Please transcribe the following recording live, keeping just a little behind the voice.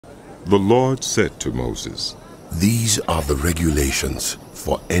The Lord said to Moses, These are the regulations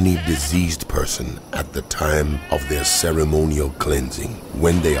for any diseased person at the time of their ceremonial cleansing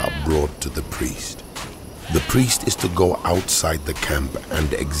when they are brought to the priest. The priest is to go outside the camp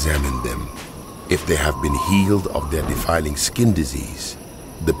and examine them. If they have been healed of their defiling skin disease,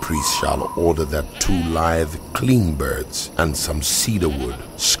 the priest shall order that 2 live, clean birds and some cedar wood,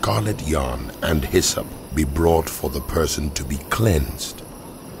 scarlet yarn, and hyssop be brought for the person to be cleansed.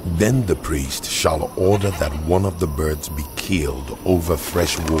 Then the priest shall order that one of the birds be killed over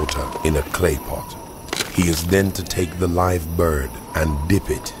fresh water in a clay pot. He is then to take the live bird and dip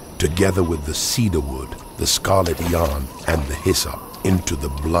it, together with the cedar wood, the scarlet yarn, and the hyssop, into the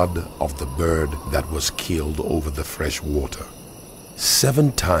blood of the bird that was killed over the fresh water.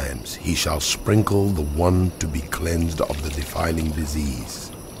 7 times he shall sprinkle the one to be cleansed of the defiling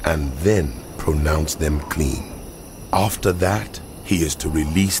disease, and then pronounce them clean. After that, he is to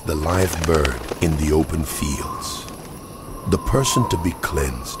release the live bird in the open fields. The person to be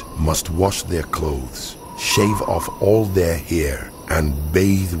cleansed must wash their clothes, shave off all their hair, and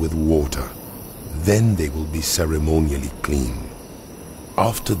bathe with water. Then they will be ceremonially clean.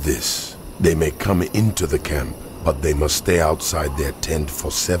 After this, they may come into the camp, but they must stay outside their tent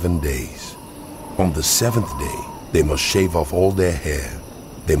for 7 days. On the 7th day, they must shave off all their hair.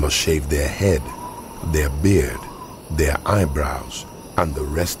 They must shave their head, their beard, their eyebrows, and the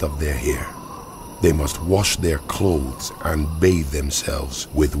rest of their hair. They must wash their clothes and bathe themselves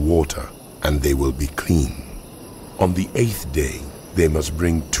with water, and they will be clean. On the 8th day, they must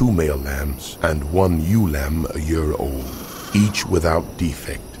bring 2 male lambs and 1 ewe lamb a year old, each without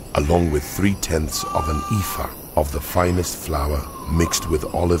defect, along with 3/10 of an ephah of the finest flour mixed with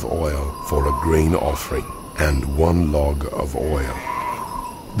olive oil for a grain offering, and 1 log of oil.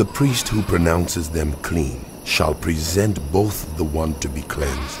 The priest who pronounces them clean shall present both the one to be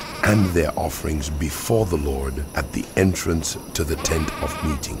cleansed and their offerings before the Lord at the entrance to the tent of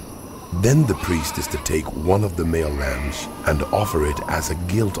meeting. Then the priest is to take 1 of the male lambs and offer it as a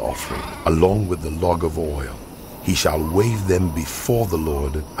guilt offering, along with the log of oil. He shall wave them before the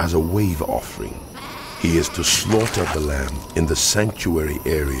Lord as a wave offering. He is to slaughter the lamb in the sanctuary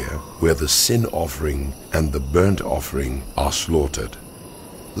area where the sin offering and the burnt offering are slaughtered.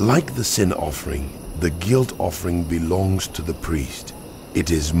 Like the sin offering, the guilt offering belongs to the priest.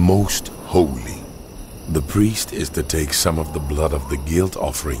 It is most holy. The priest is to take some of the blood of the guilt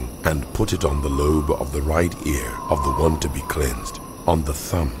offering and put it on the lobe of the right ear of the one to be cleansed, on the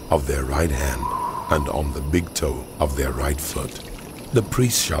thumb of their right hand, and on the big toe of their right foot. The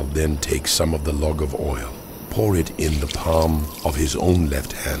priest shall then take some of the log of oil, pour it in the palm of his own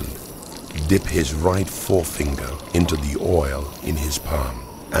left hand, dip his right forefinger into the oil in his palm,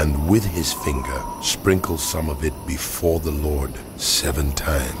 and with his finger sprinkle some of it before the Lord 7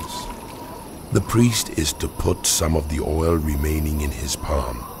 times. The priest is to put some of the oil remaining in his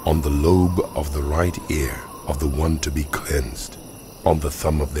palm on the lobe of the right ear of the one to be cleansed, on the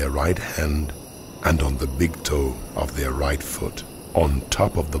thumb of their right hand, and on the big toe of their right foot, on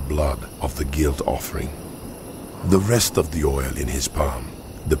top of the blood of the guilt offering. The rest of the oil in his palm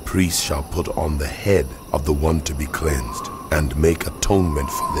the priest shall put on the head of the one to be cleansed and make atonement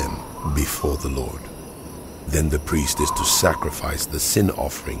for them before the Lord. Then the priest is to sacrifice the sin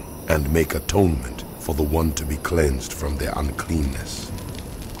offering and make atonement for the one to be cleansed from their uncleanness.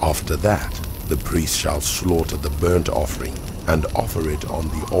 After that, the priest shall slaughter the burnt offering and offer it on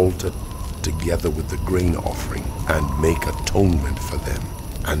the altar together with the grain offering and make atonement for them,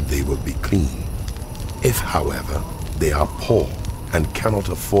 and they will be clean. If, however, they are poor and cannot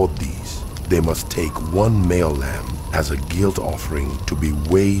afford these, they must take 1 male lamb as a guilt offering to be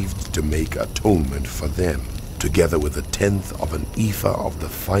waved to make atonement for them, together with 1/10 of an ephah of the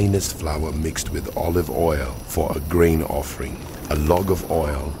finest flour mixed with olive oil for a grain offering, a log of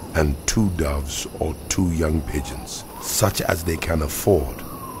oil, and 2 doves or 2 young pigeons, such as they can afford,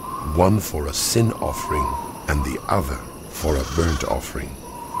 1 for a sin offering and the other for a burnt offering.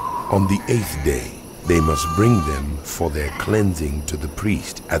 On the 8th day, they must bring them for their cleansing to the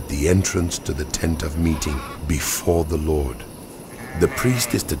priest at the entrance to the tent of meeting before the Lord. The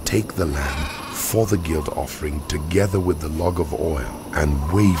priest is to take the lamb for the guilt offering together with the log of oil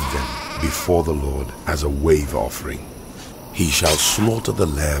and wave them before the Lord as a wave offering. He shall slaughter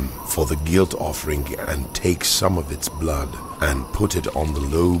the lamb for the guilt offering and take some of its blood and put it on the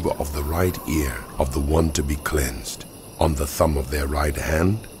lobe of the right ear of the one to be cleansed, on the thumb of their right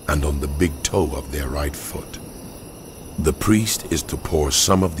hand, and on the big toe of their right foot. The priest is to pour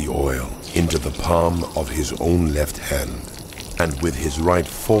some of the oil into the palm of his own left hand, and with his right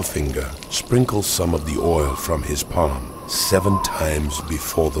forefinger sprinkle some of the oil from his palm 7 times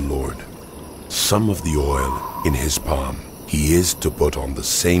before the Lord. Some of the oil in his palm he is to put on the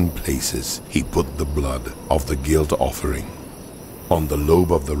same places he put the blood of the guilt offering, on the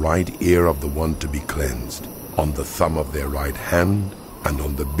lobe of the right ear of the one to be cleansed, on the thumb of their right hand, and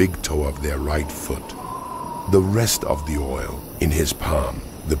on the big toe of their right foot. The rest of the oil in his palm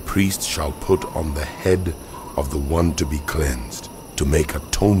the priest shall put on the head of the one to be cleansed, to make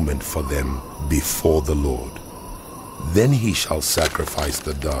atonement for them before the Lord. Then he shall sacrifice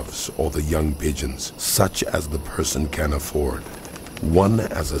the doves or the young pigeons, such as the person can afford, one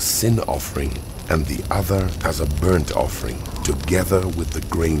as a sin offering and the other as a burnt offering, together with the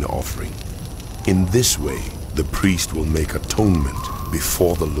grain offering. In this way the priest will make atonement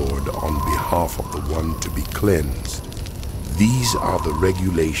before the Lord on behalf of the one to be cleansed. These are the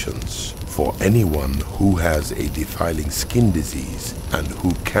regulations for anyone who has a defiling skin disease and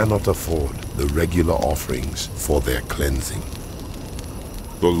who cannot afford the regular offerings for their cleansing.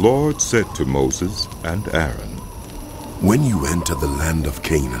 The Lord said to Moses and Aaron, When you enter the land of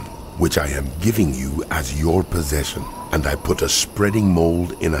Canaan, which I am giving you as your possession, and I put a spreading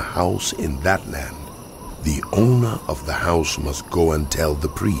mold in a house in that land, the owner of the house must go and tell the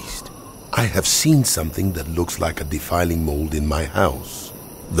priest, I have seen something that looks like a defiling mold in my house.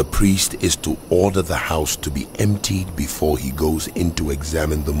 The priest is to order the house to be emptied before he goes in to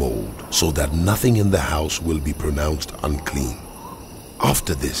examine the mold, so that nothing in the house will be pronounced unclean.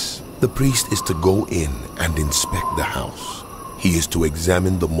 After this, the priest is to go in and inspect the house. He is to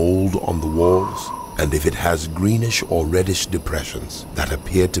examine the mold on the walls, and if it has greenish or reddish depressions that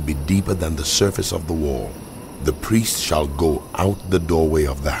appear to be deeper than the surface of the wall, the priest shall go out the doorway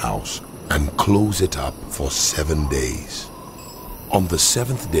of the house and close it up for 7 days. On the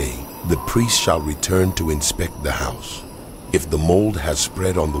 7th day, the priest shall return to inspect the house. If the mold has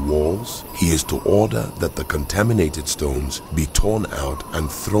spread on the walls, he is to order that the contaminated stones be torn out and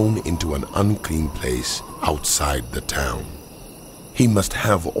thrown into an unclean place outside the town. He must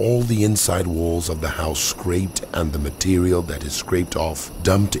have all the inside walls of the house scraped and the material that is scraped off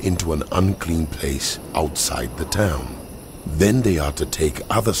dumped into an unclean place outside the town. Then they are to take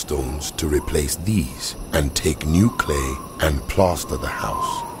other stones to replace these, and take new clay and plaster the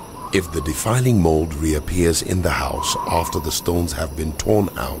house. If the defiling mold reappears in the house after the stones have been torn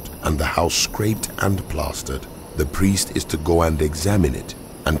out and the house scraped and plastered, the priest is to go and examine it.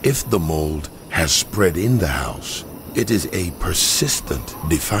 And if the mold has spread in the house, it is a persistent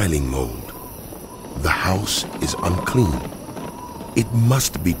defiling mold. The house is unclean. It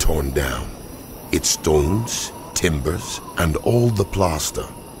must be torn down, its stones, timbers, and all the plaster,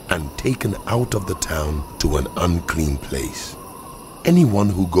 and taken out of the town to an unclean place. Anyone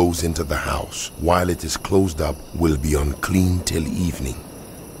who goes into the house while it is closed up will be unclean till evening.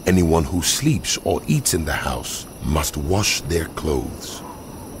 Anyone who sleeps or eats in the house must wash their clothes.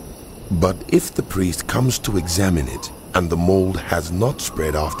 But if the priest comes to examine it, and the mold has not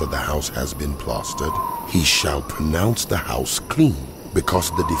spread after the house has been plastered, he shall pronounce the house clean,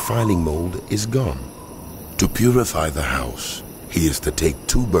 because the defiling mold is gone. To purify the house, he is to take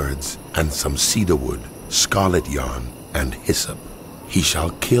 2 birds and some cedar wood, scarlet yarn, and hyssop. He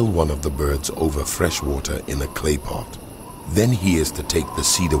shall kill one of the birds over fresh water in a clay pot. Then he is to take the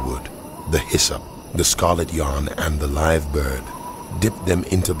cedar wood, the hyssop, the scarlet yarn, and the live bird, dip them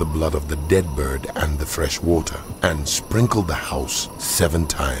into the blood of the dead bird and the fresh water, and sprinkle the house 7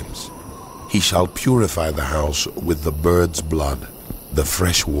 times. He shall purify the house with the bird's blood, the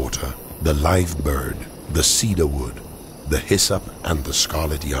fresh water, the live bird, the cedar wood, the hyssop, and the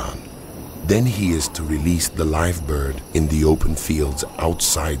scarlet yarn. Then he is to release the live bird in the open fields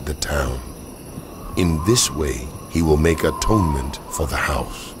outside the town. In this way he will make atonement for the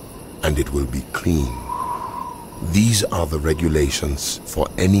house, and it will be clean. These are the regulations for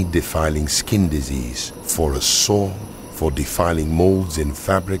any defiling skin disease, for a sore, for defiling molds in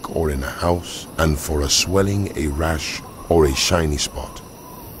fabric or in a house, and for a swelling, a rash, or a shiny spot,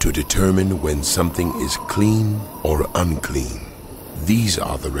 to determine when something is clean or unclean. These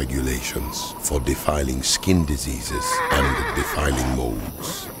are the regulations for defiling skin diseases and defiling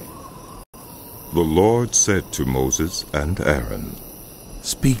molds. The Lord said to Moses and Aaron,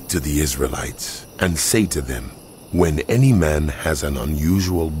 Speak to the Israelites and say to them, when any man has an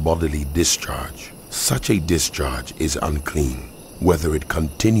unusual bodily discharge, such a discharge is unclean. Whether it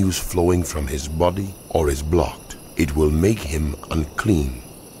continues flowing from his body or is blocked, it will make him unclean.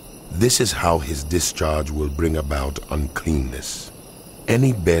 This is how his discharge will bring about uncleanness.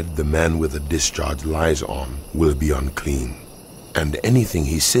 Any bed the man with a discharge lies on will be unclean, and anything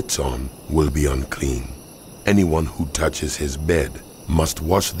he sits on will be unclean. Anyone who touches his bed must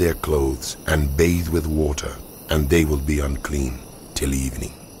wash their clothes and bathe with water, and they will be unclean till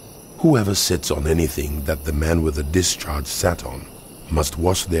evening. Whoever sits on anything that the man with a discharge sat on must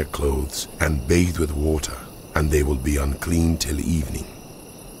wash their clothes and bathe with water, and they will be unclean till evening.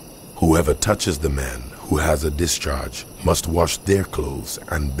 Whoever touches the man who has a discharge must wash their clothes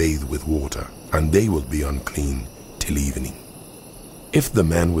and bathe with water, and they will be unclean till evening. If the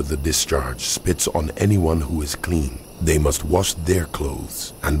man with the discharge spits on anyone who is clean, they must wash their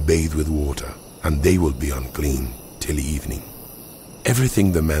clothes and bathe with water, and they will be unclean till evening.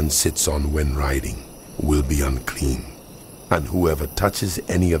 Everything the man sits on when riding will be unclean, and whoever touches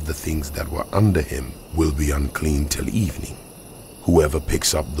any of the things that were under him will be unclean till evening. Whoever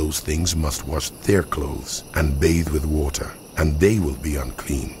picks up those things must wash their clothes and bathe with water, and they will be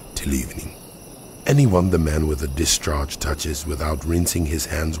unclean till evening. Anyone the man with a discharge touches without rinsing his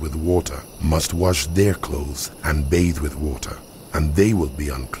hands with water must wash their clothes and bathe with water, and they will be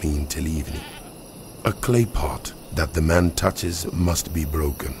unclean till evening. A clay pot that the man touches must be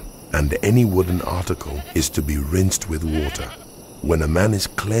broken, and any wooden article is to be rinsed with water. When a man is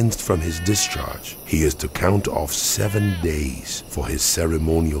cleansed from his discharge, he is to count off 7 days for his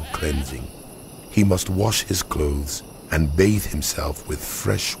ceremonial cleansing. He must wash his clothes and bathe himself with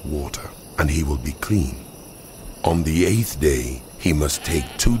fresh water, and he will be clean. On the 8th day, he must take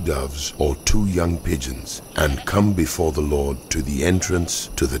 2 doves or 2 young pigeons and come before the Lord to the entrance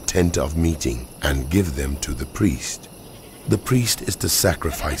to the tent of meeting and give them to the priest. The priest is to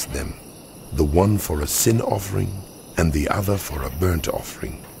sacrifice them, the one for a sin offering and the other for a burnt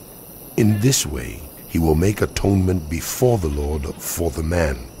offering. In this way, he will make atonement before the Lord for the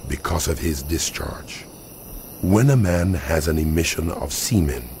man because of his discharge. When a man has an emission of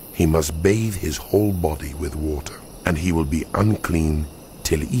semen, he must bathe his whole body with water, and he will be unclean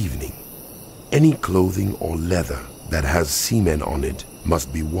till evening. Any clothing or leather that has semen on it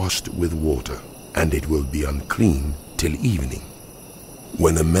must be washed with water, and it will be unclean till evening.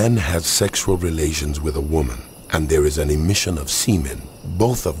 When a man has sexual relations with a woman, and there is an emission of semen,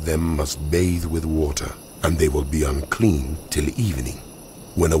 both of them must bathe with water, and they will be unclean till evening.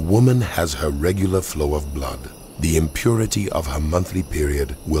 When a woman has her regular flow of blood, the impurity of her monthly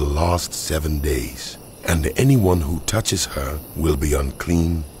period will last 7 days, and anyone who touches her will be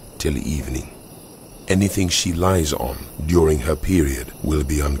unclean till evening. Anything she lies on during her period will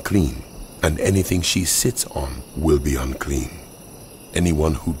be unclean, and anything she sits on will be unclean.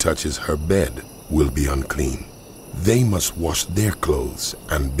 Anyone who touches her bed will be unclean. They must wash their clothes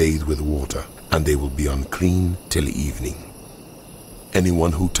and bathe with water, and they will be unclean till evening.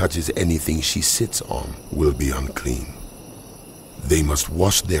 Anyone who touches anything she sits on will be unclean. They must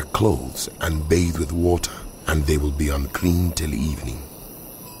wash their clothes and bathe with water, and they will be unclean till evening.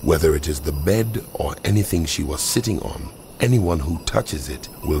 Whether it is the bed or anything she was sitting on, anyone who touches it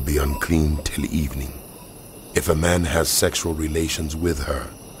will be unclean till evening. If a man has sexual relations with her,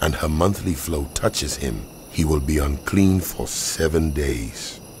 and her monthly flow touches him, he will be unclean for 7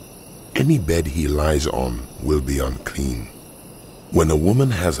 days. Any bed he lies on will be unclean. When a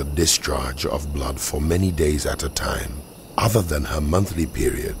woman has a discharge of blood for many days at a time, other than her monthly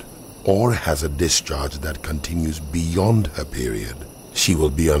period, or has a discharge that continues beyond her period, she will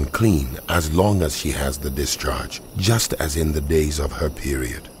be unclean as long as she has the discharge, just as in the days of her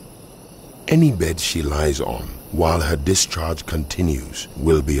period. Any bed she lies on while her discharge continues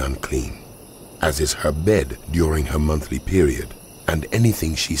will be unclean, as is her bed during her monthly period, and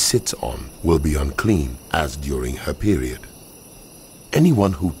anything she sits on will be unclean as during her period.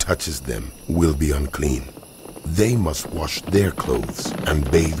 Anyone who touches them will be unclean. They must wash their clothes and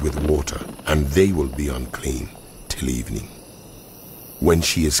bathe with water, and they will be unclean till evening. When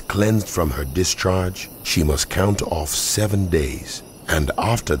she is cleansed from her discharge, she must count off 7 days, and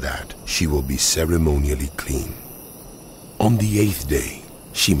after that she will be ceremonially clean. On the 8th day,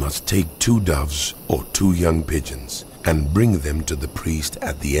 she must take 2 doves or 2 young pigeons and bring them to the priest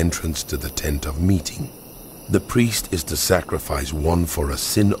at the entrance to the tent of meeting. The priest is to sacrifice one for a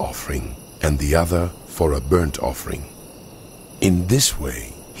sin offering and the other for a burnt offering. In this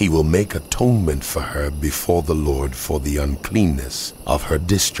way, he will make atonement for her before the Lord for the uncleanness of her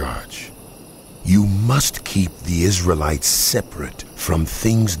discharge. You must keep the Israelites separate from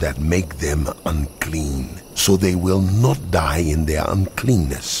things that make them unclean, so they will not die in their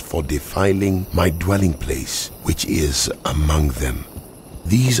uncleanness for defiling my dwelling place, which is among them.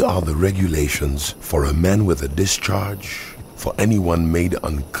 These are the regulations for a man with a discharge, for anyone made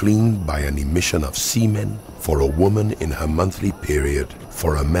unclean by an emission of semen, for a woman in her monthly period,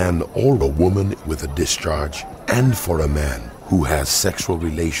 for a man or a woman with a discharge, and for a man who has sexual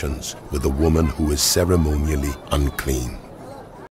relations with a woman who is ceremonially unclean.